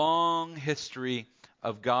history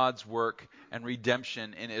of God's work and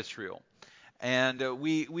redemption in Israel. And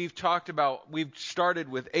we've started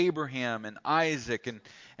with Abraham and Isaac,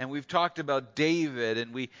 and we've talked about David,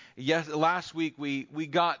 and last week we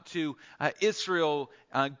got to Israel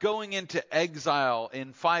going into exile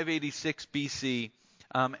in 586 BC,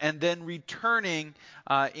 and then returning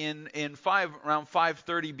around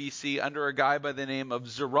 530 BC under a guy by the name of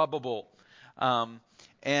Zerubbabel.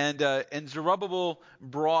 And Zerubbabel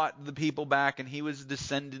brought the people back, and he was a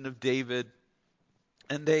descendant of David.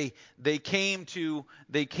 And they came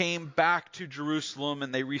back to Jerusalem,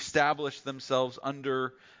 and they reestablished themselves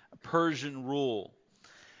under Persian rule.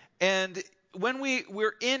 And when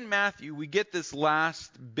we're in Matthew, we get this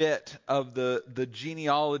last bit of the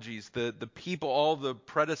genealogies, the people, all the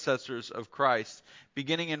predecessors of Christ,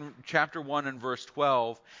 beginning in chapter 1 and verse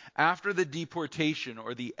 12. After the deportation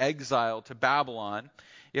or the exile to Babylon,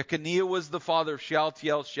 Jeconiah was the father of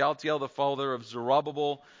Shealtiel, Shealtiel the father of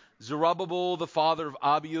Zerubbabel, Zerubbabel the father of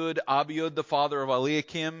Abiud, Abiud the father of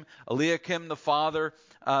Eliakim, Eliakim the father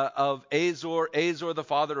of Azor, Azor the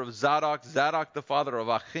father of Zadok, Zadok the father of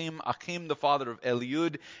Achim, Achim the father of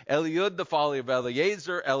Eliud, Eliud the father of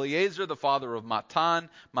Eleazar, Eleazar the father of Matan,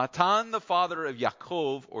 Matan the father of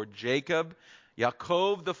Yaakov or Jacob,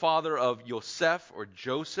 Yaakov the father of Yosef or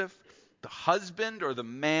Joseph, the husband or the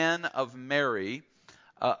man of Mary,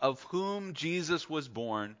 of whom Jesus was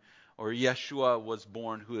born, or Yeshua was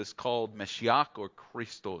born, who is called Mashiach or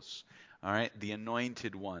Christos, all right, the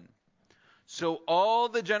anointed one. So all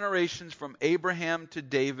the generations from Abraham to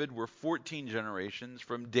David were 14 generations.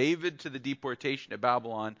 From David to the deportation to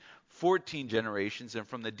Babylon, 14 generations. And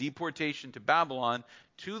from the deportation to Babylon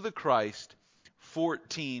to the Christ,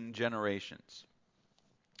 14 generations.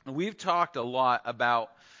 And we've talked a lot about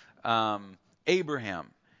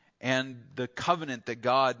Abraham and the covenant that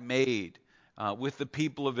God made with the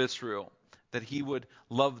people of Israel, that he would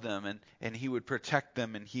love them and he would protect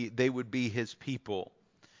them, and they would be his people.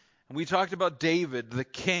 And we talked about David, the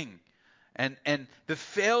king, and the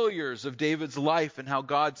failures of David's life, and how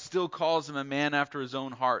God still calls him a man after his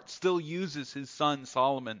own heart, still uses his son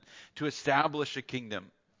Solomon to establish a kingdom.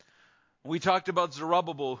 We talked about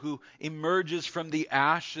Zerubbabel, who emerges from the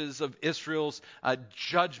ashes of Israel's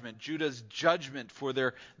judgment, Judah's judgment for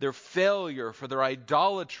their failure, for their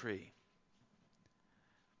idolatry.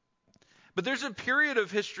 But there's a period of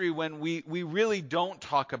history when we really don't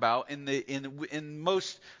talk about. In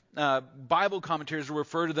most Bible commentators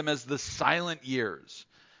refer to them as the silent years,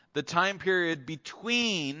 the time period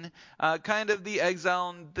between kind of the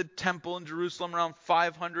exile and the temple in Jerusalem around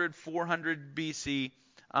 500, 400 BC,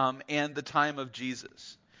 and the time of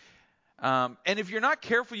Jesus. And if you're not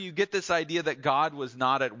careful, you get this idea that God was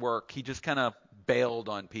not at work. He just kind of bailed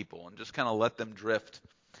on people and just kind of let them drift.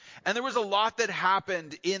 And there was a lot that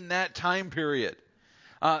happened in that time period.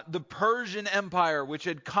 The Persian Empire, which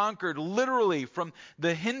had conquered literally from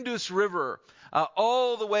the Indus River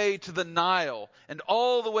all the way to the Nile and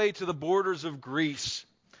all the way to the borders of Greece.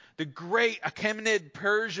 The great Achaemenid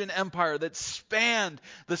Persian Empire that spanned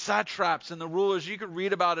the satraps and the rulers. You could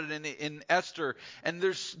read about it in Esther. And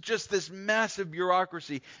there's just this massive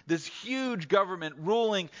bureaucracy, this huge government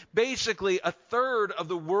ruling basically a third of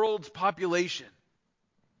the world's population.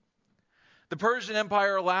 The Persian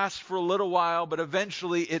Empire lasts for a little while, but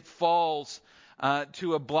eventually it falls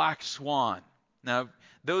to a black swan. Now,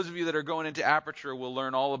 those of you that are going into Aperture will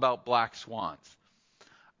learn all about black swans.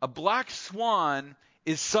 A black swan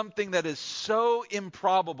is something that is so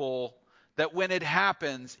improbable that when it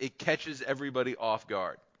happens, it catches everybody off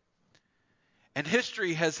guard. And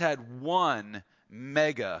history has had one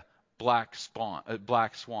mega black swan,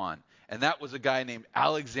 and that was a guy named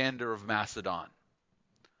Alexander of Macedon.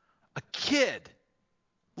 A kid,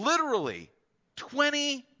 literally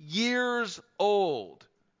 20 years old,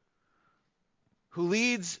 who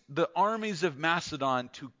leads the armies of Macedon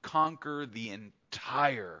to conquer the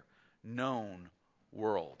entire known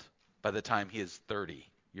world by the time he is 30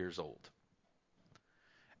 years old.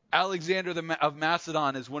 Alexander of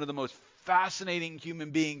Macedon is one of the most fascinating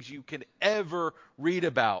human beings you can ever read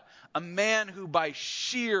about. A man who by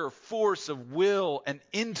sheer force of will and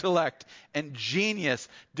intellect and genius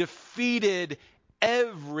defeated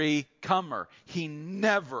every comer. He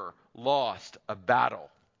never lost a battle.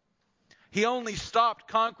 He only stopped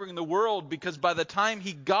conquering the world because by the time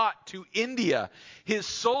he got to India, his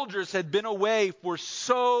soldiers had been away for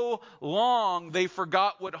so long they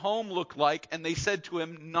forgot what home looked like, and they said to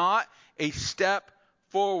him, "Not a step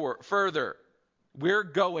further. We're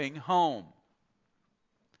going home."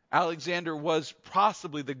 Alexander was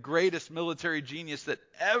possibly the greatest military genius that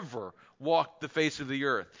ever walked the face of the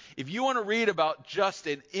earth. If you want to read about just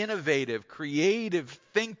an innovative, creative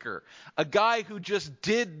thinker, a guy who just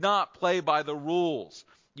did not play by the rules,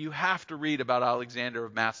 you have to read about Alexander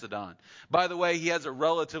of Macedon. By the way, he has a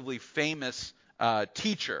relatively famous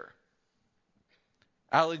teacher.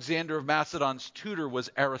 Alexander of Macedon's tutor was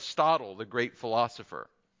Aristotle, the great philosopher.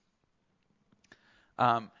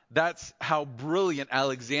 That's how brilliant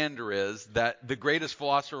Alexander is, that the greatest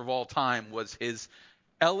philosopher of all time was his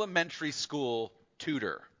elementary school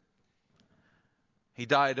tutor. He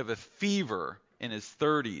died of a fever in his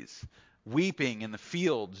 30s, weeping in the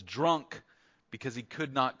fields, drunk, because he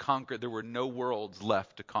could not conquer. There were no worlds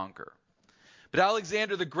left to conquer. But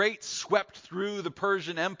Alexander the Great swept through the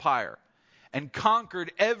Persian Empire and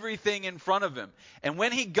conquered everything in front of him. And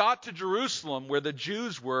when he got to Jerusalem, where the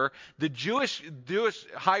Jews were, the Jewish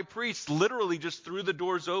high priests literally just threw the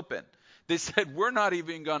doors open. They said, "We're not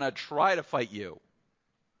even going to try to fight you.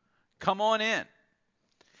 Come on in."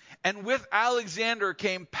 And with Alexander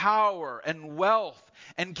came power and wealth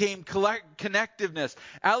and came connectiveness.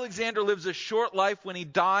 Alexander lives a short life. When he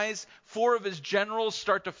dies, 4 of his generals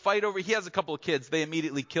start to fight over. He has a couple of kids. They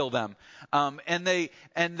immediately kill them.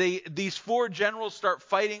 These 4 generals start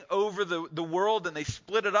fighting over the world, and they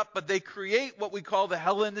split it up. But they create what we call the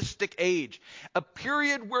Hellenistic Age, a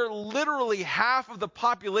period where literally half of the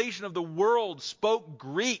population of the world spoke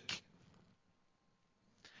Greek.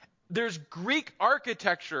 There's Greek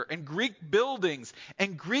architecture and Greek buildings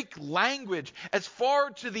and Greek language as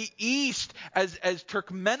far to the east as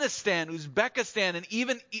Turkmenistan, Uzbekistan, and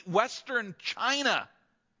even Western China.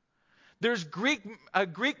 There's Greek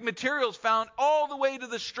materials found all the way to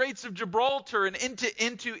the Straits of Gibraltar and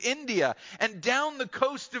into India and down the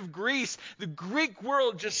coast of Greece. The Greek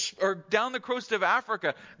world or down the coast of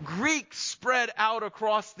Africa. Greek spread out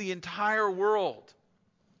across the entire world.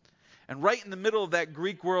 And right in the middle of that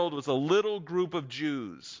Greek world was a little group of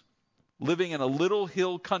Jews living in a little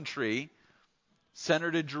hill country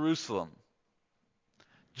centered in Jerusalem.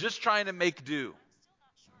 Just trying to make do.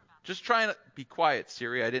 Just trying to be quiet,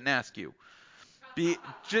 Siri. I didn't ask you.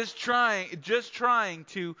 Just trying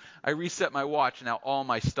to. I reset my watch. Now all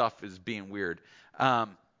my stuff is being weird.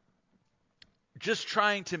 Just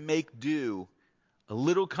trying to make do. A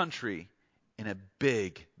little country in a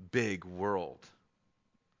big, big world.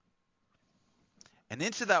 And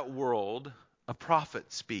into that world, a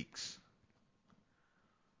prophet speaks.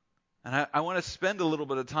 And I want to spend a little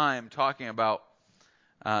bit of time talking about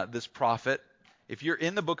this prophet. If you're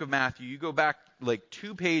in the book of Matthew, you go back like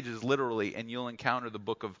 2 pages literally, and you'll encounter the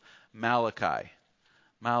book of Malachi.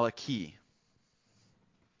 Malachi.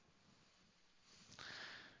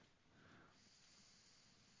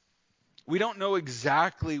 We don't know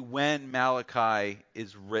exactly when Malachi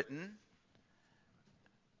is written.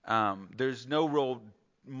 There's no real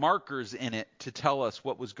markers in it to tell us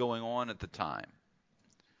what was going on at the time.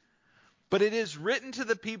 But it is written to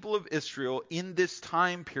the people of Israel in this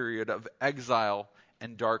time period of exile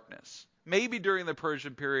and darkness. Maybe during the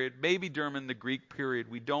Persian period, maybe during the Greek period,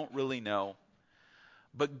 we don't really know.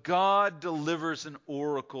 But God delivers an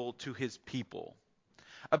oracle to his people.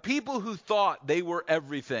 A people who thought they were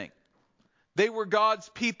everything. They were God's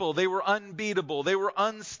people. They were unbeatable. They were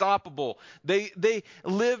unstoppable. They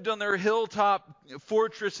lived on their hilltop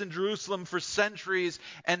fortress in Jerusalem for centuries,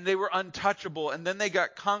 and they were untouchable. And then they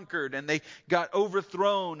got conquered, and they got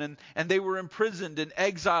overthrown, and they were imprisoned and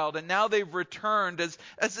exiled. And now they've returned as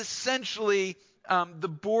essentially the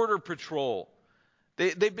border patrol.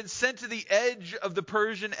 They've been sent to the edge of the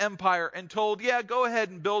Persian Empire and told, yeah, go ahead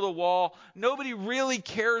and build a wall. Nobody really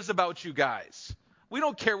cares about you guys. We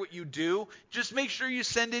don't care what you do. Just make sure you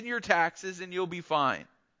send in your taxes and you'll be fine.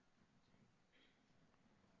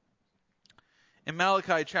 In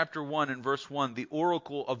Malachi chapter 1 and verse 1, the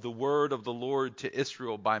oracle of the word of the Lord to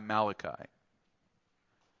Israel by Malachi.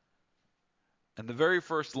 And the very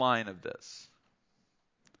first line of this,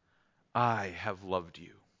 I have loved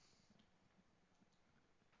you.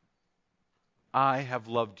 I have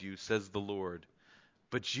loved you, says the Lord.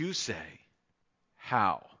 But you say,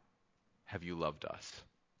 how have you loved us?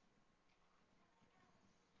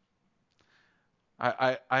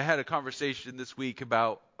 I had a conversation this week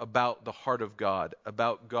about the heart of God,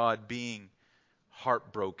 about God being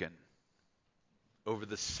heartbroken over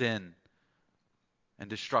the sin and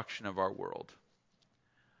destruction of our world.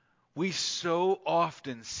 We so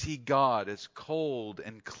often see God as cold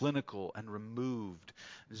and clinical and removed.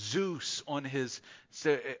 Zeus on his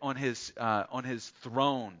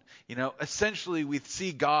throne. You know, essentially we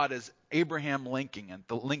see God as Abraham Lincoln at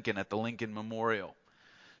the Lincoln Memorial.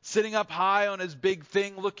 Sitting up high on his big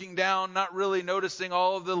thing, looking down, not really noticing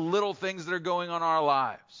all of the little things that are going on in our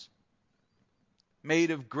lives.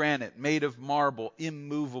 made of granite, made of marble,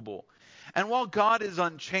 immovable. And while God is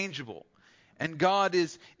unchangeable and God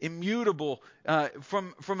is immutable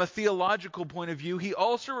from a theological point of view, he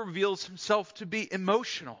also reveals himself to be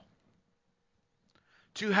emotional,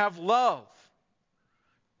 to have love,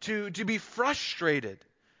 to be frustrated,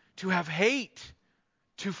 to have hate,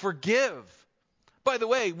 to forgive. By the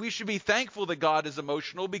way, we should be thankful that God is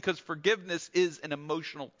emotional because forgiveness is an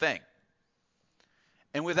emotional thing.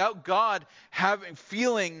 And without God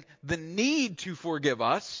feeling the need to forgive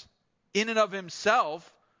us, in and of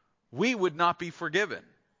himself, we would not be forgiven.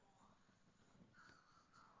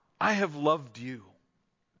 I have loved you.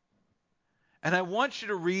 And I want you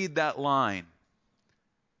to read that line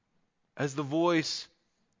as the voice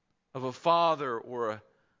of a father or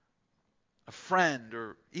a friend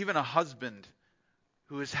or even a husband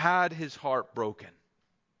who has had his heart broken.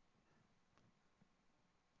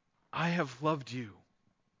 I have loved you.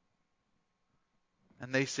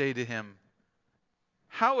 And they say to him,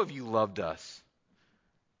 how have you loved us?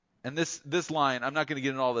 And this line, I'm not going to get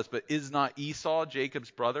into all this, but is not Esau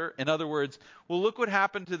Jacob's brother? In other words, well, look what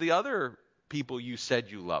happened to the other people you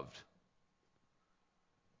said you loved.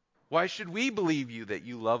 Why should we believe you that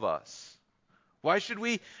you love us? Why should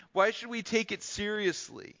we take it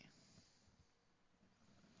seriously?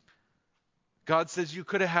 God says you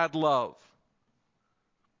could have had love,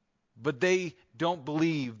 but they don't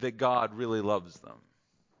believe that God really loves them.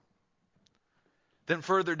 Then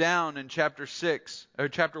further down in chapter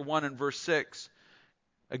 1 and verse 6,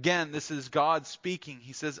 again, this is God speaking.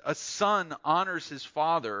 He says, a son honors his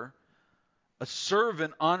father, a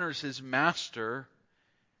servant honors his master.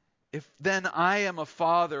 If then I am a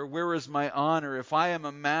father, where is my honor? If I am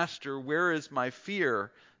a master, where is my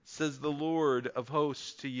fear? Says the Lord of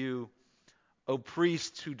hosts to you, O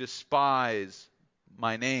priests who despise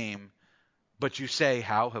my name. But you say,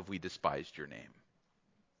 how have we despised your name?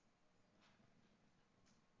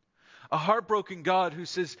 A heartbroken God who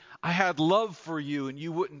says, I had love for you and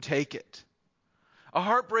you wouldn't take it.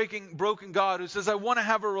 A broken God who says, I want to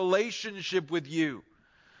have a relationship with you.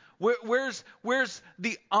 Where's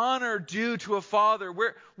the honor due to a father?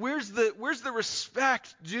 Where's the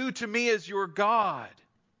respect due to me as your God?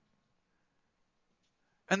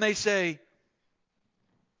 And they say,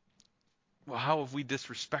 well, how have we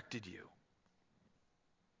disrespected you?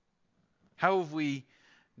 How have we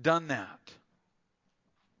done that?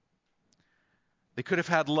 They could have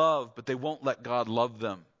had love, but they won't let God love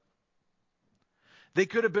them. They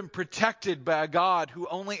could have been protected by a God who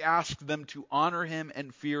only asked them to honor him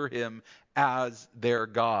and fear him as their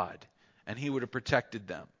God, and he would have protected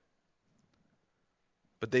them.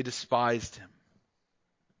 But they despised him.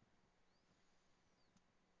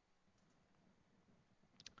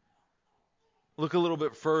 Look a little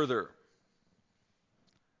bit further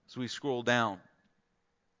as we scroll down.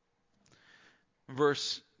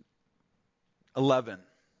 Verse 11.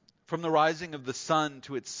 From the rising of the sun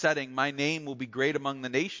to its setting, my name will be great among the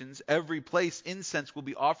nations. Every place incense will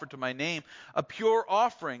be offered to my name, a pure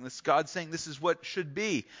offering. This is God saying this is what should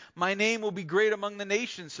be. My name will be great among the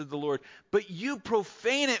nations, said the Lord. But you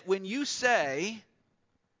profane it when you say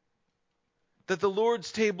that the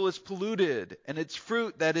Lord's table is polluted, and its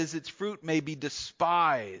fruit, that is, its fruit may be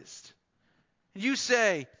despised. And you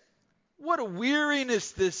say, what a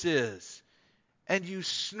weariness this is, and you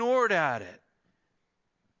snort at it.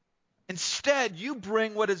 Instead, you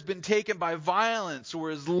bring what has been taken by violence,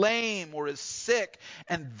 or is lame, or is sick,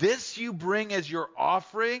 and this you bring as your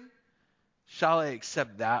offering. Shall I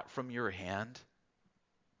accept that from your hand?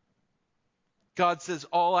 God says,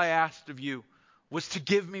 all I asked of you was to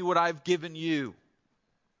give me what I've given you.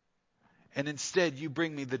 And instead, you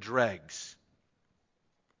bring me the dregs.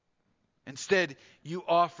 Instead, you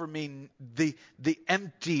offer me the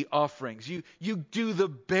empty offerings. You do the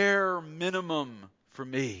bare minimum for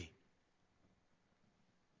me.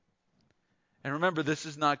 And remember, this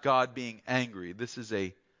is not God being angry. This is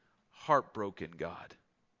a heartbroken God.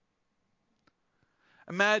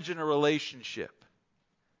 Imagine a relationship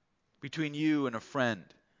between you and a friend.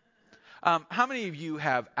 How many of you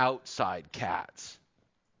have outside cats?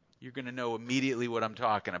 You're going to know immediately what I'm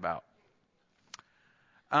talking about.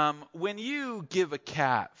 When you give a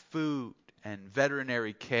cat food and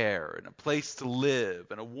veterinary care and a place to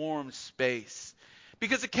live and a warm space,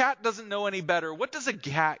 because a cat doesn't know any better, what does a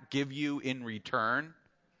cat give you in return?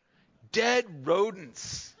 Dead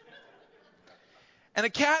rodents. And a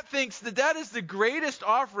cat thinks that is the greatest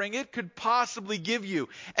offering it could possibly give you.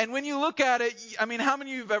 And when you look at it, I mean, how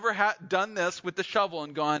many of you have ever done this with the shovel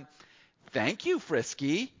and gone, thank you,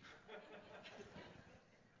 Frisky?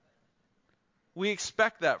 We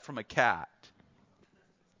expect that from a cat.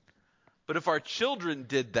 But if our children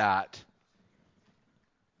did that,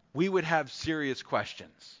 we would have serious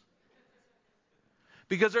questions.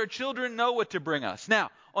 Because our children know what to bring us. Now,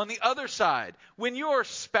 on the other side, when your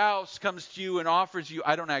spouse comes to you and offers you,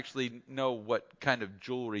 I don't actually know what kind of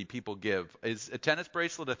jewelry people give. Is a tennis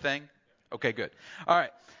bracelet a thing? Okay, good. All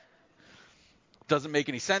right. Doesn't make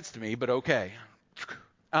any sense to me, but okay.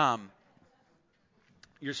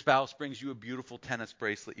 Your spouse brings you a beautiful tennis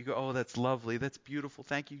bracelet. You go, oh, that's lovely. That's beautiful.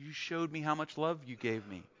 Thank you. You showed me how much love you gave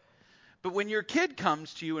me. But when your kid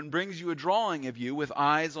comes to you and brings you a drawing of you with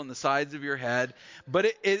eyes on the sides of your head, but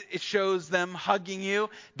it shows them hugging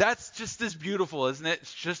you, that's just as beautiful, isn't it?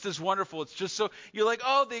 It's just as wonderful. It's just so, you're like,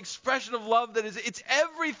 oh, the expression of love that is, it's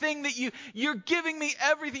everything that you're giving me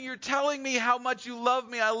everything. You're telling me how much you love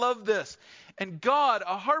me. I love this. And God,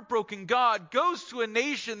 a heartbroken God, goes to a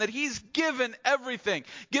nation that he's given everything,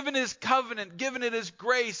 given his covenant, given it his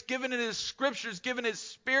grace, given it his scriptures, given his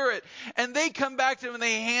spirit. And they come back to him and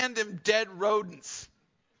they hand him dead rodents.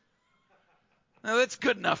 Now that's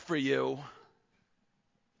good enough for you.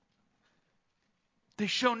 They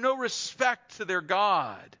show no respect to their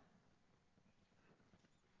God.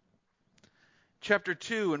 Chapter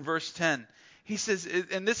 2 and verse 10, he says,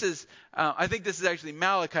 and this is, I think this is actually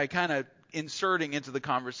Malachi kind of inserting into the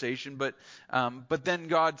conversation, but then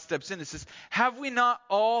God steps in and says, have we not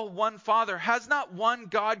all one Father? Has not one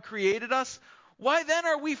God created us? Why then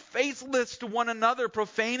are we faithless to one another,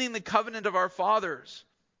 profaning the covenant of our fathers?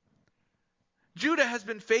 Judah has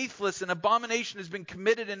been faithless, and abomination has been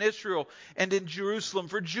committed in Israel and in Jerusalem.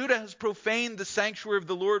 For Judah has profaned the sanctuary of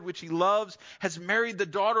the Lord, which he loves, has married the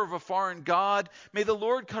daughter of a foreign god. May the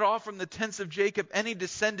Lord cut off from the tents of Jacob any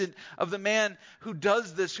descendant of the man who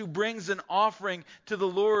does this, who brings an offering to the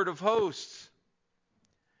Lord of hosts.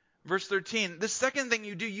 Verse 13, the second thing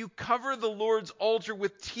you do, you cover the Lord's altar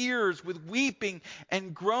with tears, with weeping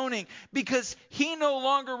and groaning, because he no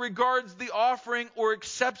longer regards the offering or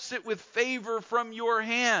accepts it with favor from your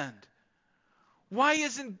hand. Why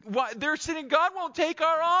they're saying God won't take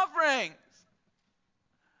our offerings?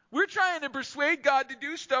 We're trying to persuade God to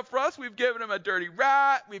do stuff for us. We've given him a dirty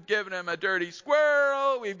rat. We've given him a dirty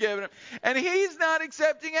squirrel. We've given him, and he's not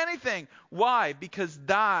accepting anything. Why? Because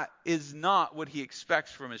that is not what he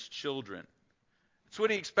expects from his children. It's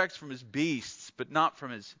what he expects from his beasts, but not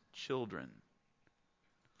from his children.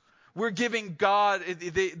 We're giving God,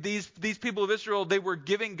 these people of Israel, they were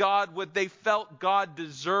giving God what they felt God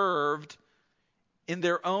deserved in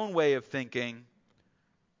their own way of thinking,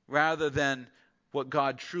 rather than what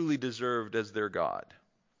God truly deserved as their God.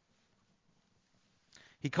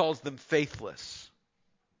 He calls them faithless.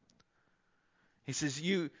 He says,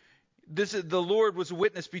 the Lord was a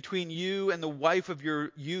witness between you and the wife of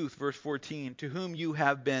your youth, verse 14, to whom you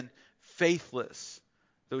have been faithless,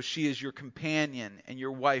 though she is your companion and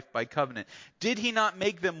your wife by covenant. Did he not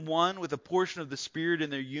make them one with a portion of the Spirit in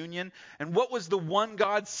their union? And what was the one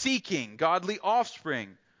God seeking? Godly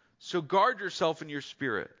offspring. So guard yourself in your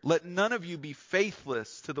spirit. Let none of you be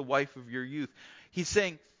faithless to the wife of your youth. He's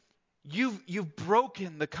saying, you've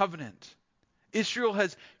broken the covenant. Israel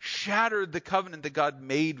has shattered the covenant that God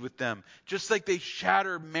made with them. Just like they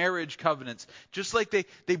shatter marriage covenants. Just like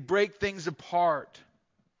they break things apart.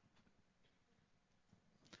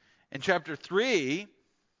 In chapter 3,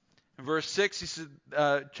 verse 6, he said,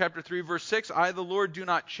 chapter 3, verse 6, I, the Lord, do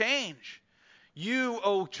not change. You,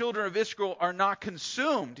 O children of Israel, are not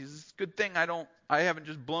consumed. It's a good thing I haven't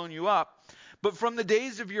just blown you up. But from the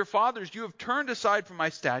days of your fathers, you have turned aside from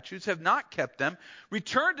my statutes, have not kept them.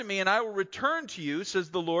 Return to me, and I will return to you, says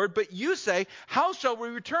the Lord. But you say, how shall we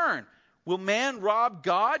return? Will man rob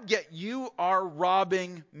God? Yet you are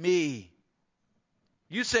robbing me.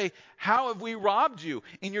 You say, how have we robbed you?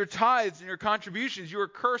 In your tithes and your contributions, you are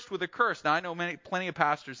cursed with a curse. Now, I know plenty of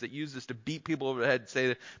pastors that use this to beat people over the head and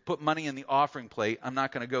say, put money in the offering plate. I'm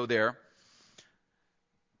not going to go there.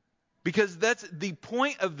 Because that's the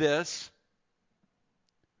point of this,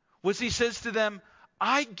 was he says to them,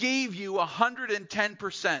 I gave you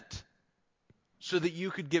 110% so that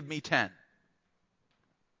you could give me 10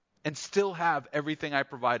 and still have everything I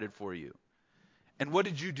provided for you. And what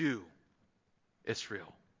did you do,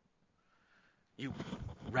 Israel? You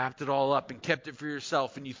wrapped it all up and kept it for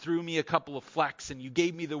yourself, and you threw me a couple of flecks, and you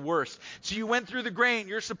gave me the worst. So you went through the grain.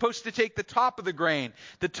 You're supposed to take the top of the grain,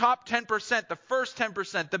 the top 10%, the first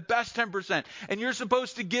 10%, the best 10%, and you're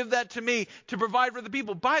supposed to give that to me to provide for the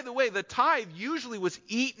people. By the way, the tithe usually was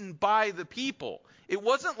eaten by the people. It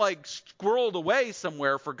wasn't like squirreled away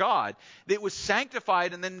somewhere for God. It was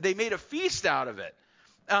sanctified, and then they made a feast out of it.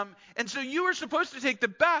 And so you were supposed to take the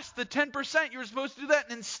best, the 10%. You were supposed to do that.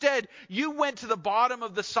 And instead, you went to the bottom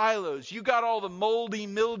of the silos. You got all the moldy,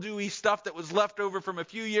 mildewy stuff that was left over from a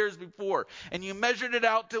few years before. And you measured it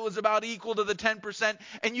out till it was about equal to the 10%.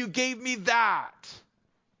 And you gave me that.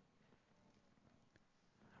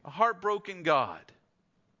 A heartbroken God.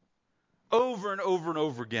 Over and over and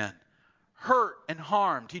over again. Hurt and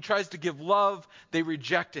harmed. He tries to give love, they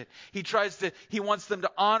reject it. He wants them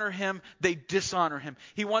to honor him, they dishonor him.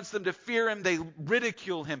 He wants them to fear him, they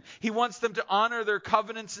ridicule him. He wants them to honor their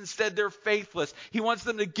covenants, instead they're faithless. He wants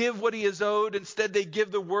them to give what he is owed, instead they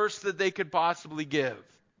give the worst that they could possibly give.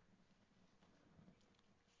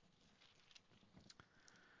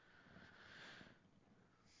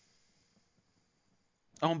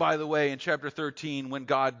 Oh, and by the way, in chapter 13, when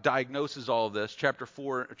God diagnoses all of this, chapter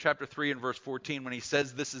 3 and verse 14, when he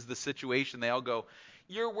says this is the situation, they all go,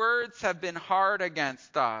 "Your words have been hard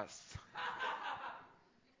against us."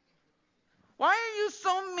 Why are you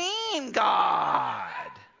so mean,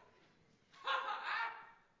 God?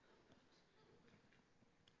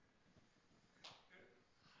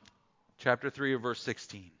 Chapter 3 of verse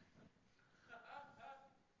 16.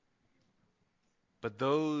 But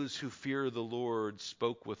those who fear the Lord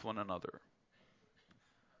spoke with one another.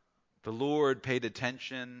 The Lord paid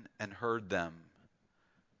attention and heard them.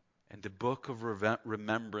 And the book of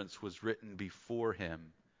remembrance was written before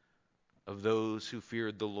him of those who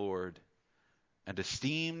feared the Lord and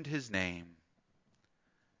esteemed his name.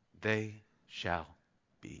 They shall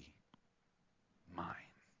be mine.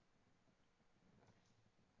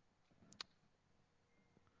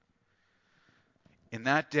 In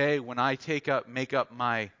that day when I make up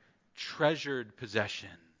my treasured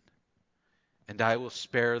possession, and I will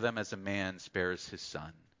spare them as a man spares his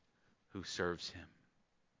son who serves him.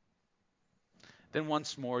 Then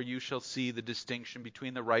once more you shall see the distinction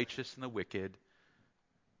between the righteous and the wicked,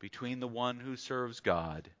 between the one who serves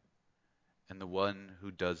God and the one who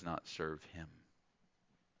does not serve him.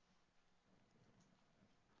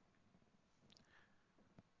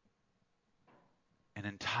 An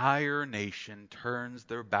entire nation turns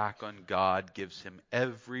their back on God, gives him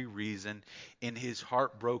every reason in his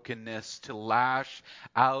heartbrokenness to lash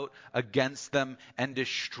out against them and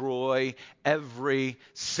destroy every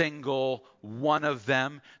single one of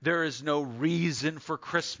them. There is no reason for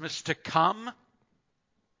Christmas to come.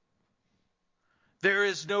 There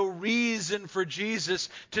is no reason for Jesus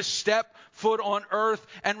to step foot on earth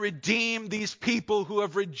and redeem these people who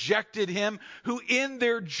have rejected him, who in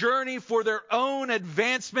their journey for their own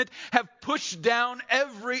advancement have pushed down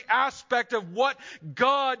every aspect of what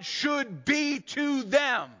God should be to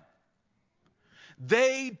them.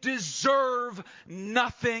 They deserve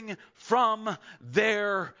nothing from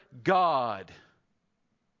their God,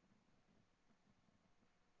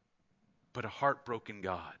 but a heartbroken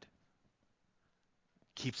God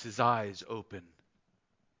keeps his eyes open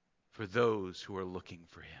for those who are looking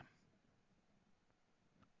for him.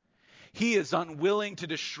 He is unwilling to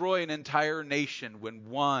destroy an entire nation when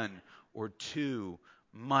one or two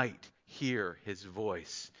might hear his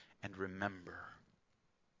voice and remember.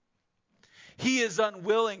 He is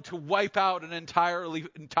unwilling to wipe out an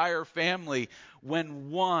entire family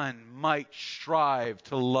when one might strive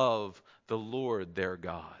to love the Lord their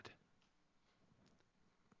God.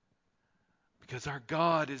 Because our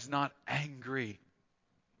God is not angry.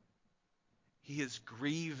 He is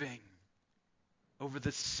grieving over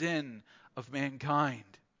the sin of mankind.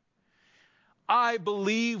 I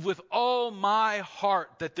believe with all my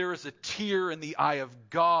heart that there is a tear in the eye of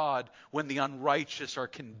God when the unrighteous are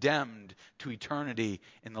condemned to eternity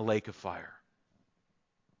in the lake of fire.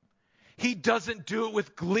 He doesn't do it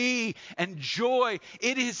with glee and joy.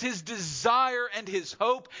 It is his desire and his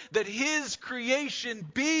hope that his creation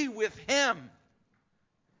be with him.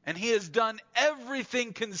 And he has done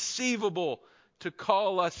everything conceivable to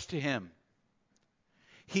call us to him.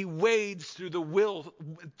 He wades through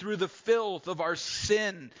the filth of our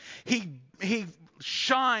sin. He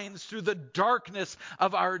shines through the darkness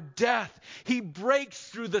of our death. He breaks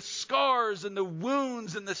through the scars and the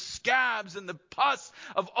wounds and the scabs and the pus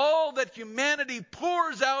of all that humanity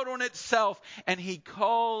pours out on itself. And he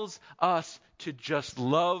calls us to just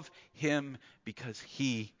love him because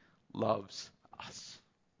he loves us.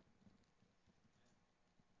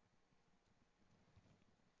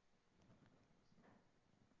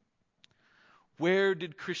 Where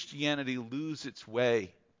did Christianity lose its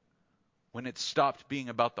way when it stopped being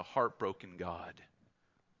about the heartbroken God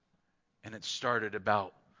and it started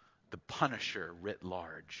about the punisher writ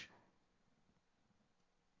large?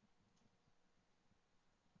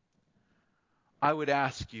 I would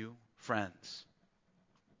ask you, friends,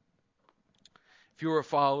 If you're a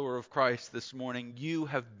follower of Christ this morning, you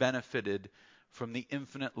have benefited from the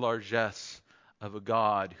infinite largesse of a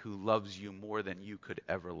God who loves you more than you could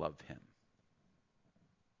ever love him.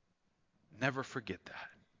 Never forget that.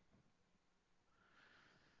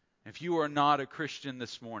 If you are not a Christian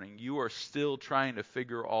this morning, you are still trying to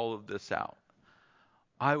figure all of this out.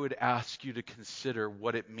 I would ask you to consider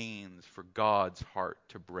what it means for God's heart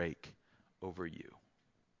to break over you.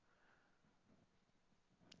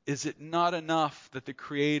 Is it not enough that the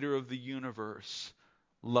Creator of the universe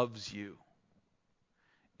loves you?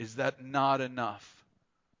 Is that not enough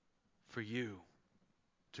for you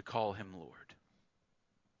to call him Lord?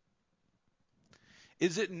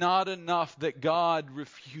 Is it not enough that God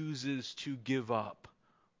refuses to give up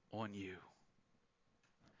on you?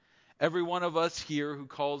 Every one of us here who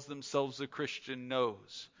calls themselves a Christian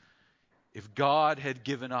knows if God had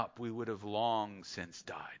given up, we would have long since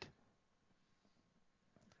died.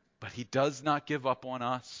 But he does not give up on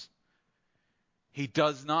us. He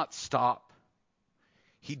does not stop.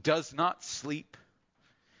 He does not sleep.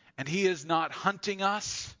 And he is not hunting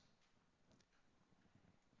us.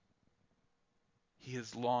 He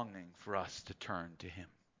is longing for us to turn to him.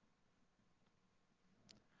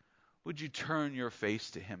 Would you turn your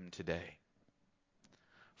face to him today?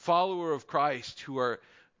 Follower of Christ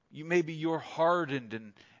maybe you're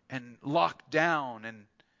hardened and locked down, and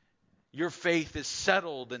your faith is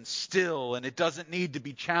settled and still and it doesn't need to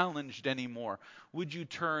be challenged anymore. Would you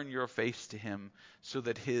turn your face to him so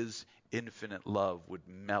that his infinite love would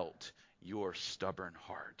melt your stubborn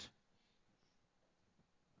heart?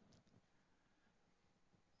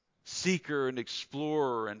 Seeker and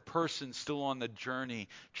explorer and person still on the journey,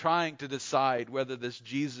 trying to decide whether this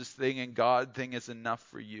Jesus thing and God thing is enough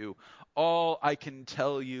for you. All I can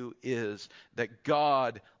tell you is that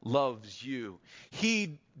God loves you.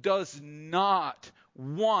 He does not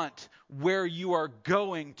want where you are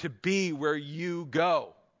going to be where you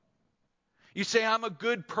go. You say, I'm a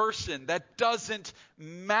good person. That doesn't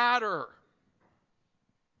matter.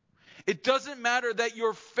 It doesn't matter that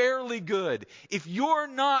you're fairly good. If you're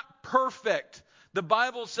not perfect, the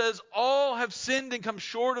Bible says all have sinned and come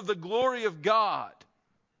short of the glory of God.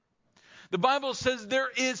 The Bible says there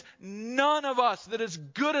is none of us that is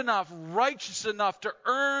good enough, righteous enough to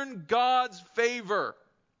earn God's favor.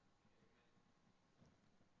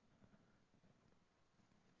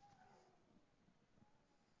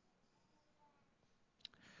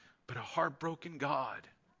 But a heartbroken God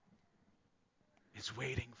is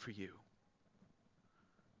waiting for you,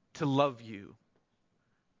 to love you,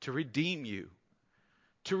 to redeem you,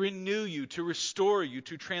 to renew you, to restore you,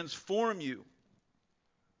 to transform you,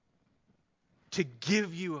 to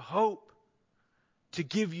give you hope, to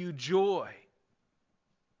give you joy,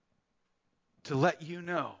 to let you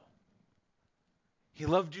know he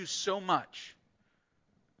loved you so much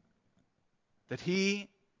that he,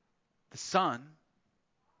 the Son,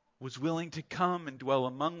 was willing to come and dwell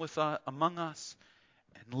among us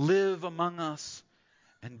and live among us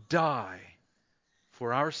and die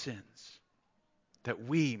for our sins, that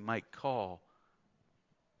we might call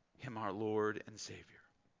him our Lord and Savior.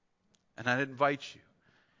 And I'd invite you,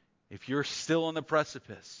 if you're still on the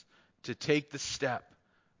precipice, to take the step,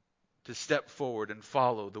 to step forward and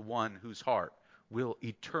follow the one whose heart will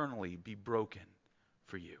eternally be broken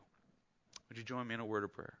for you. Would you join me in a word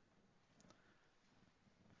of prayer?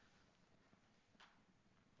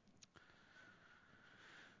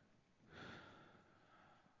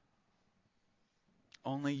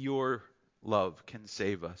 Only your love can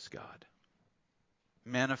save us, God.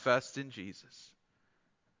 Manifest in Jesus.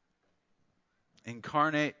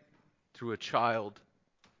 Incarnate through a child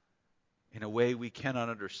in a way we cannot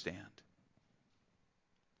understand.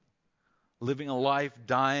 Living a life,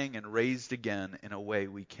 dying and raised again in a way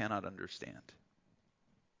we cannot understand.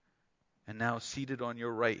 And now seated on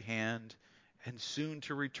your right hand and soon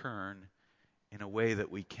to return in a way that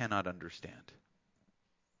we cannot understand.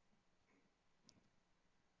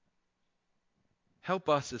 Help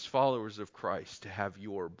us as followers of Christ to have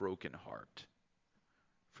your broken heart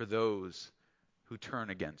for those who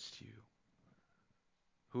turn against you,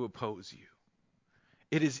 who oppose you.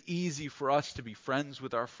 It is easy for us to be friends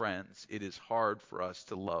with our friends. It is hard for us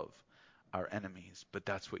to love our enemies, but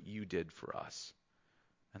that's what you did for us,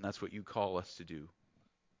 and that's what you call us to do.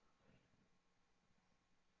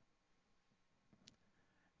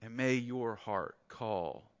 And may your heart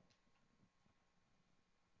call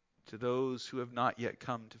to those who have not yet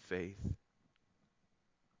come to faith.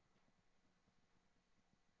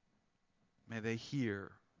 May they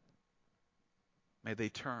hear. May they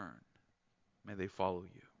turn. May they follow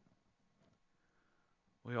you.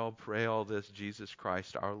 We all pray all this, Jesus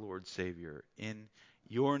Christ, our Lord Savior, in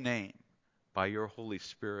your name, by your Holy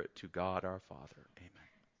Spirit, to God our Father. Amen.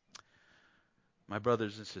 My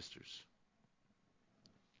brothers and sisters,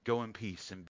 go in peace and